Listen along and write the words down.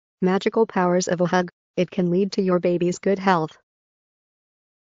Magical powers of a hug. It can lead to your baby's good health.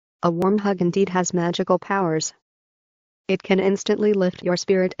 A warm hug indeed has magical powers. It can instantly lift your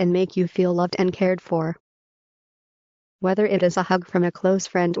spirit and make you feel loved and cared for. Whether it is a hug from a close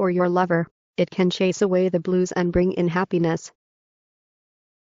friend or your lover, it can chase away the blues and bring in happiness.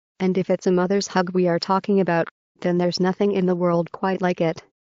 And if it's a mother's hug we are talking about, then there's nothing in the world quite like it.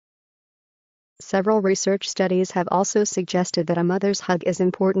 Several research studies have also suggested that a mother's hug is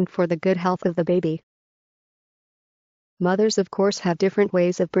important for the good health of the baby. Mothers of course have different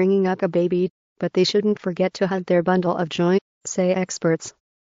ways of bringing up a baby, but they shouldn't forget to hug their bundle of joy, say experts.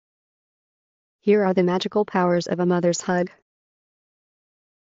 Here are the magical powers of a mother's hug.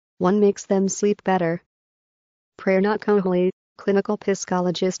 1. Makes them sleep better. Prerna Kohli, clinical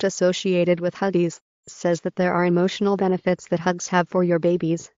psychologist associated with Huggies, says that there are emotional benefits that hugs have for your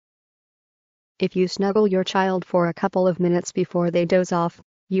babies. If you snuggle your child for a couple of minutes before they doze off,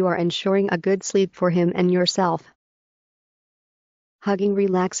 you are ensuring a good sleep for him and yourself. Hugging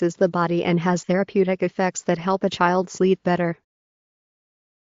relaxes the body and has therapeutic effects that help a child sleep better.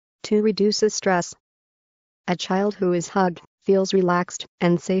 2. Reduces stress. A child who is hugged feels relaxed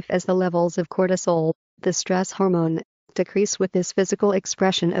and safe as the levels of cortisol, the stress hormone, decrease with this physical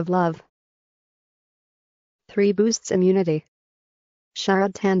expression of love. 3. Boosts immunity.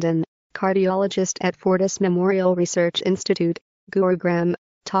 Sharad Tandon, cardiologist at Fortis Memorial Research Institute, Gurugram,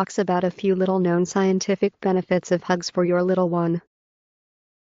 talks about a few little-known scientific benefits of hugs for your little one.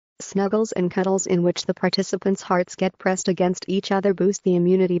 Snuggles and cuddles in which the participants' hearts get pressed against each other boost the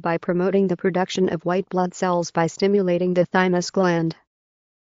immunity by promoting the production of white blood cells by stimulating the thymus gland.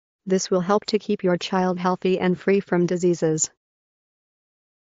 This will help to keep your child healthy and free from diseases.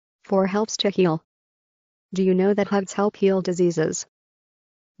 4. Helps to heal. Do you know that hugs help heal diseases?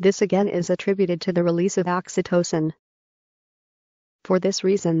 This again is attributed to the release of oxytocin. For this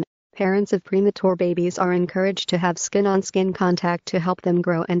reason, parents of premature babies are encouraged to have skin-on-skin contact to help them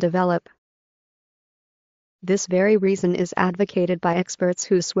grow and develop. This very reason is advocated by experts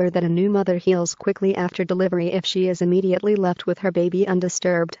who swear that a new mother heals quickly after delivery if she is immediately left with her baby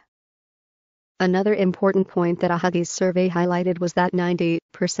undisturbed. Another important point that a Huggies survey highlighted was that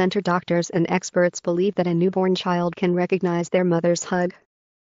 90% of doctors and experts believe that a newborn child can recognize their mother's hug.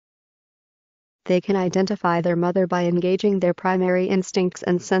 They can identify their mother by engaging their primary instincts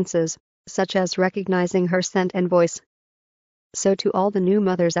and senses, such as recognizing her scent and voice. So to all the new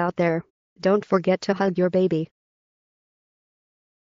mothers out there, don't forget to hug your baby.